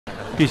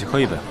一起喝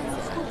一杯。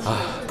啊，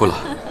不了，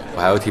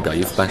我还要替表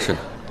姨夫办事呢。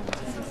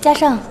加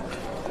上。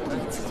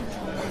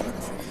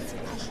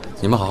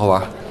你们好好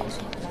玩。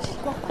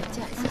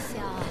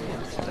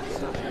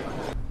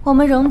我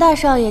们荣大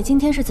少爷今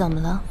天是怎么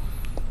了？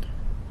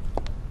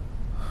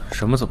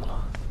什么怎么了？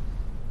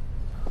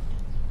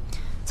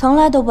从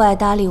来都不爱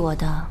搭理我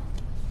的，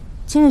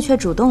今日却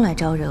主动来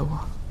招惹我，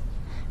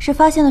是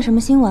发现了什么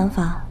新玩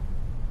法？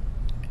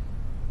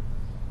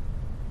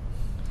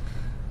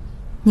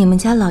你们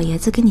家老爷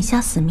子给你下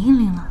死命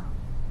令了？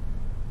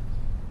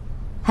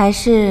还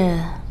是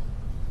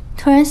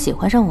突然喜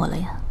欢上我了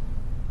呀？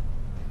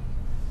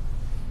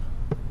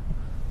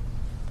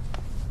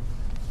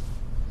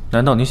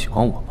难道你喜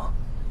欢我吗？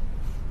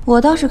我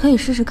倒是可以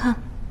试试看。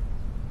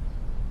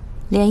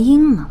联姻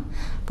嘛，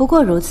不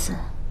过如此。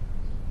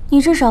你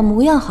至少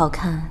模样好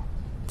看，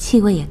气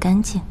味也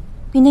干净，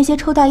比那些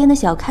抽大烟的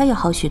小开要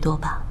好许多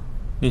吧？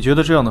你觉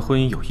得这样的婚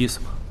姻有意思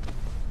吗？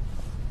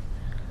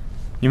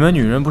你们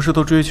女人不是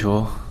都追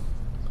求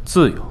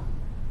自由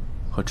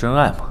和真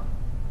爱吗？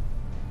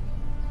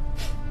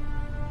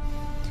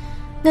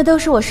那都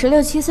是我16、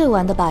17岁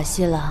玩的把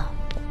戏了。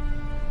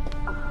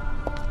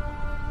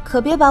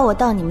可别把我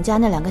当你们家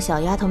那2个小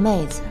丫头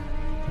妹子。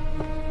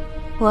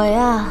我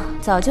呀，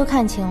早就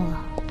看清了，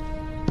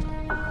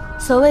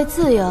所谓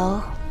自由，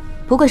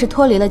不过是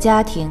脱离了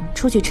家庭，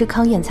出去吃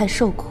糠咽菜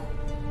受苦；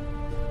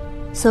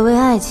所谓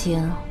爱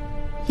情，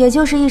也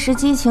就是一时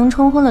激情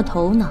冲昏了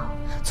头脑，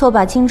错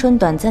把青春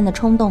短暂的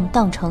冲动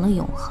当成了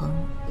永恒。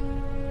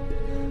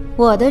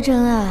我的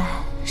真爱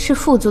是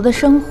富足的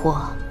生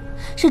活，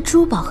是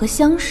珠宝和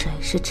香水，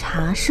是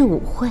茶，是舞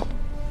会。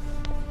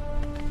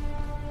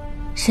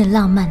是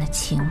浪漫的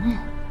情人。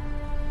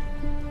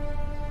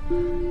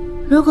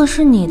如果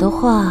是你的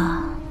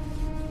话，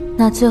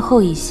那最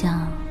后一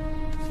项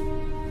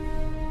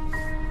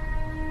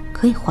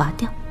可以划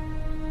掉。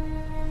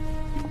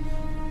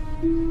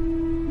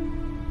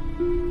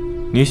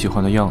你喜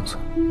欢的样子，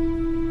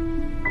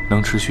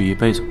能持续一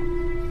辈子吗？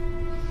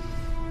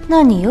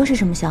那你又是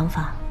什么想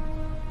法？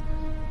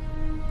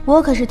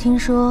我可是听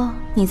说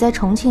你在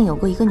重庆有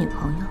过一个女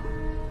朋友。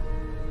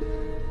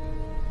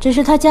只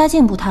是他家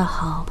境不太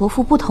好，伯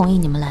父不同意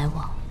你们来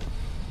往。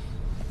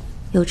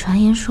有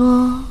传言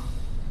说，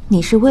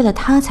你是为了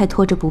他才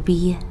拖着不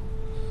毕业。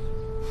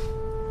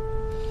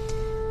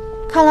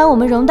看来我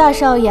们荣大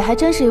少爷还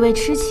真是一位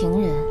痴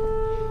情人。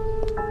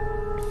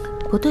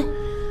不对，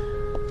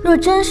若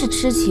真是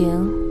痴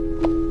情，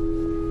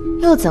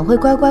又怎会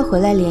乖乖回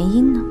来联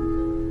姻呢？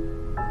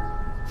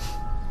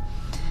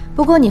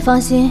不过你放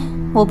心，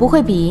我不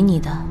会鄙夷你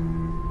的。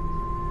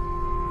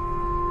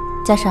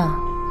加上。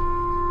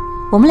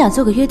我们俩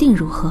做个约定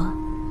如何？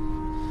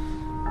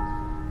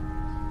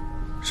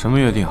什么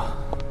约定啊？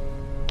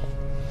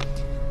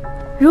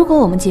如果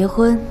我们结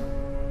婚，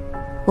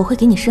我会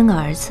给你生个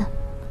儿子；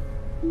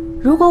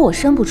如果我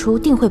生不出，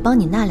定会帮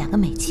你纳2个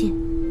美妾。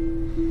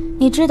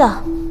你知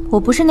道，我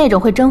不是那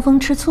种会争风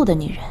吃醋的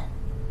女人。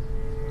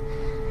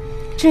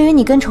至于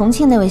你跟重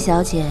庆那位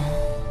小姐，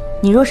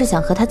你若是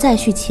想和她再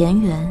续前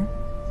缘，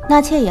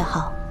纳妾也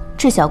好，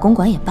置小公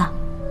馆也罢，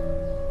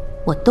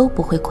我都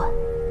不会管。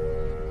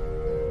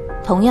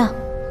同样，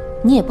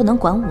你也不能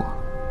管我，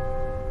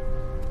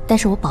但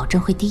是我保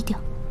证会低调。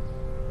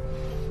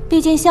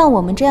毕竟像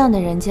我们这样的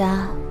人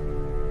家，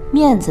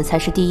面子才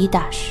是第一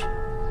大事。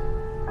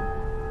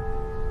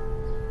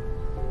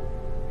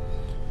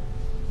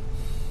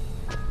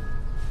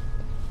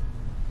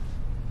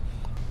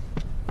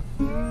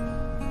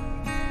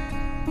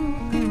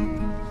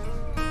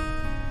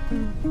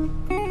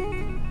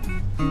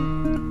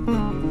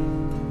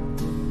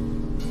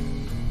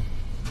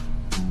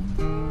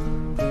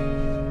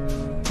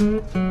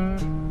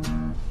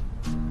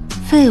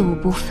废物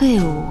不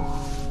废物，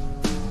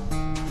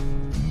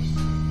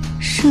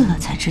试了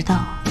才知道。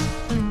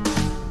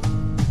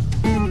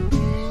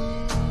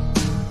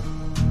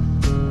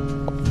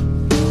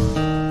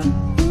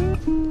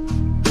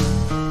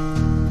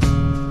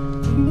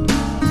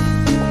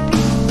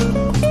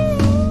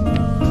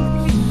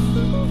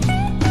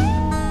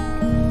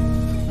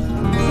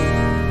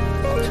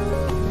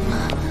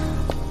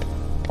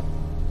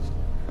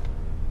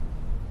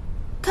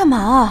干嘛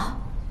啊？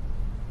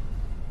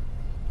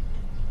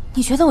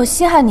你觉得我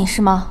稀罕你是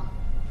吗？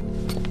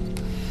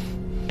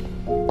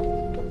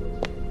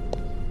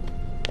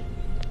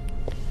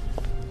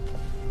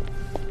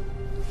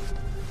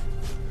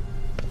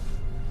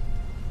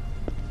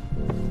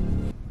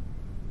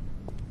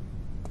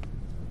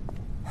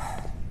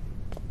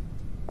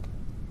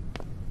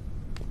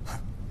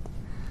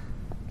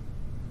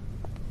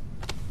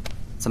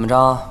怎么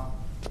着，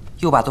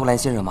又把杜兰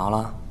心惹毛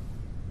了？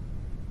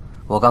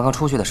我刚刚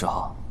出去的时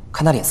候，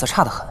看他脸色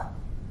差得很。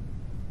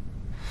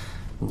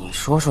你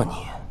说说你，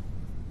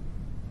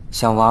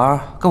想玩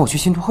跟我去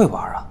新都会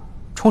玩啊？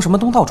充什么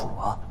东道主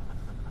啊？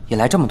引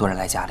来这么多人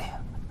来家里，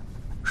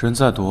人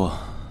再多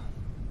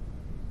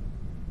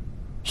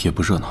也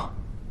不热闹。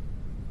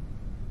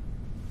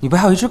你不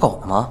还有一只狗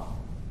呢吗？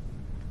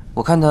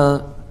我看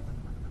它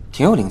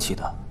挺有灵气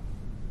的，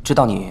知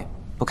道你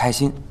不开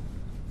心，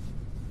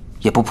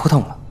也不扑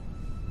腾了。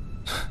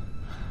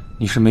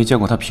你是没见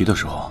过他皮的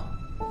时候。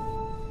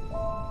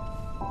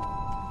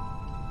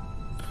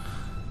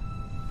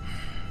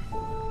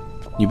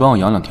你帮我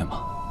养2天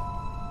吧。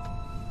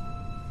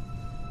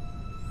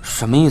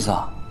什么意思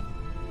啊？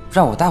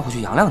让我带回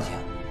去养2天？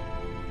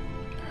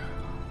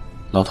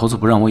老头子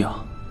不让我养，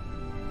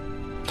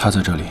他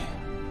在这里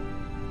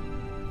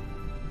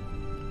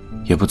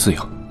也不自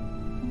由。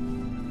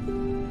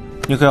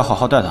你可要好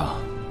好带他。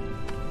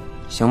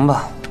行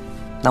吧，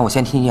那我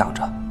先替你养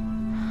着。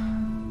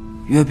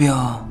月饼，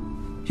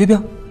月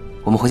饼，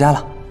我们回家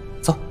了，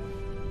走。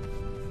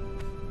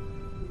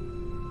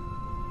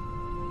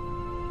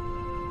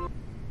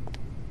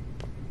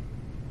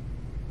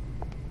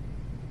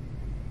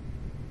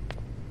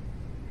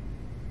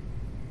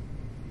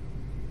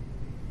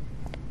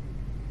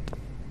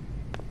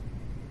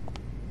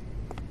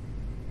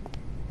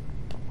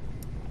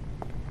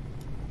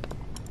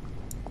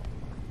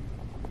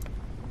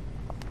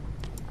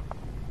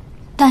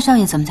大少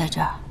爷怎么在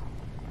这儿？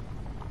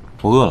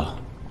我饿了。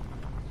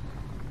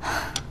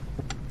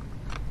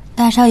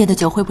大少爷的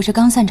酒会不是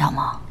刚散场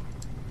吗？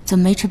怎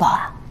么没吃饱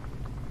啊？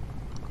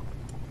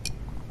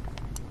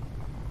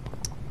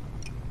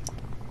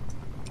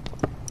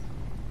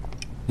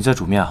你在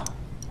煮面啊？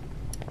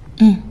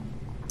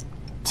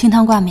清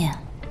汤挂面，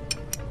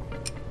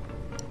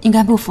应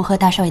该不符合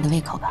大少爷的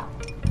胃口吧？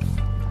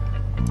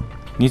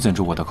你怎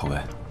知我的口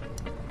味？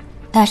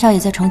大少爷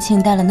在重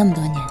庆待了那么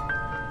多年，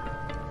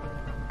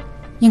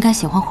应该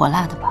喜欢火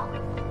辣的吧？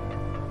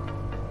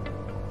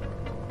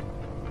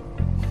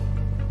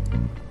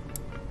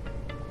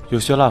有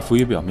些辣浮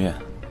于表面，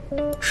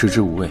食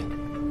之无味；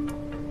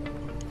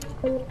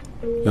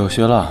有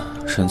些辣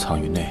深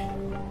藏于内，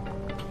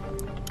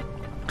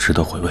值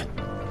得回味。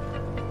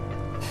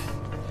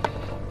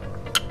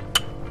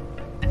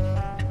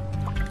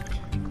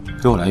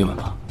给我来一碗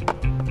吧。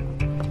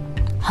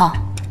好。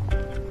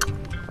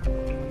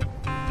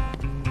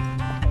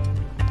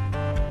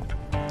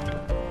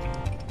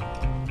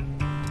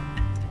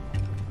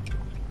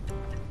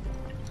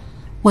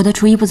我的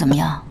厨艺不怎么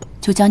样，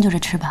就将就着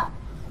吃吧。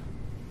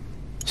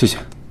谢谢。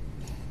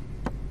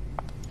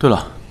对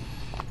了，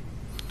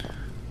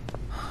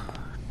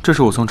这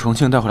是我从重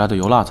庆带回来的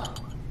油辣子，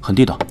很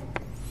地道。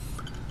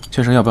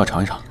先生要不要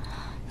尝一尝？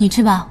你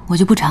吃吧，我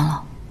就不尝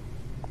了。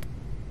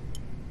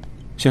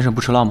先生不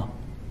吃辣吗？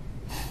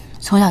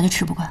从小就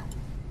吃不惯。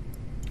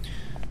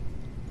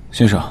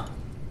先生，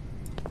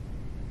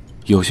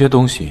有些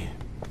东西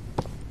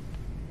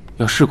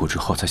要试过之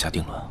后再下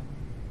定论。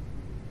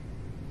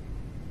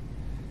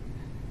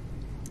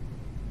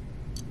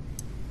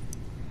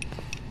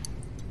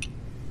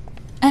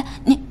哎，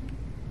你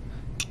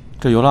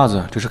这油辣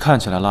子只是看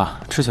起来辣，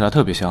吃起来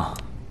特别香，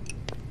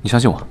你相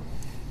信我。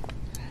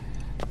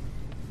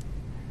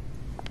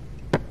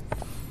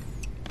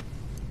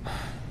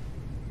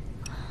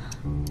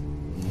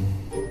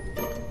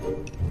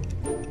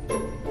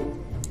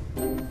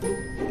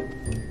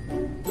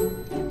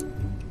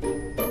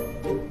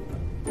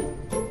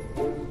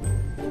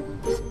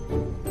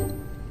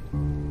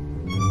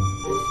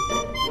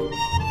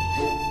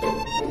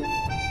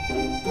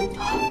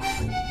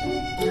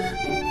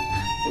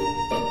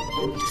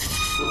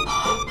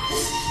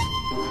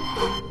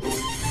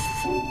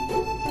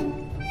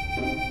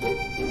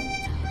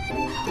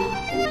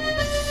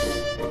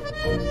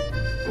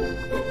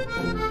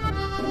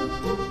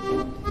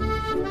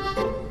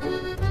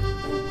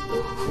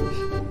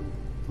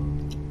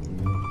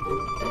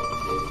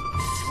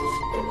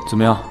怎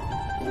么样？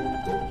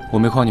我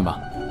没诓你吧？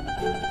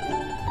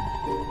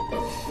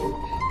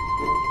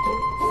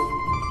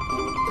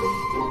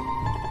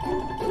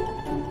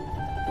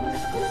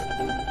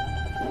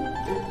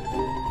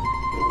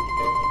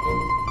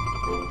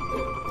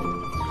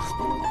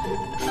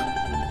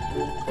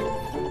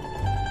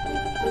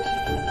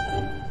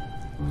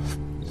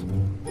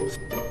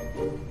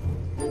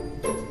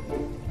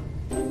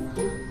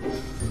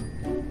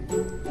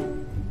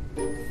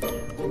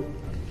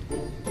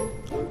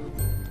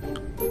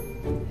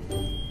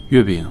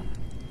月饼，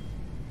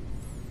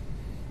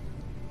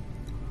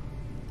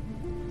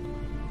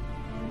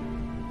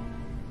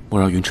我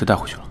让云池带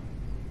回去了。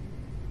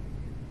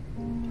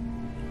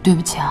对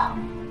不起啊，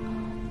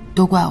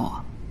都怪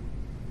我。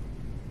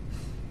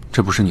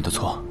这不是你的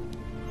错。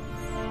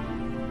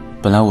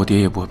本来我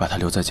爹也不会把他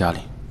留在家里，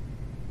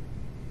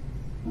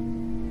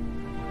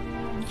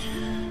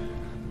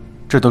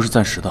这都是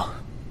暂时的。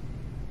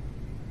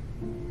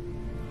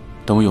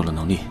等我有了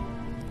能力，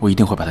我一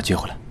定会把他接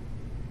回来。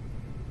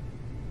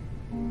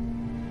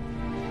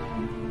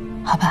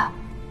好吧。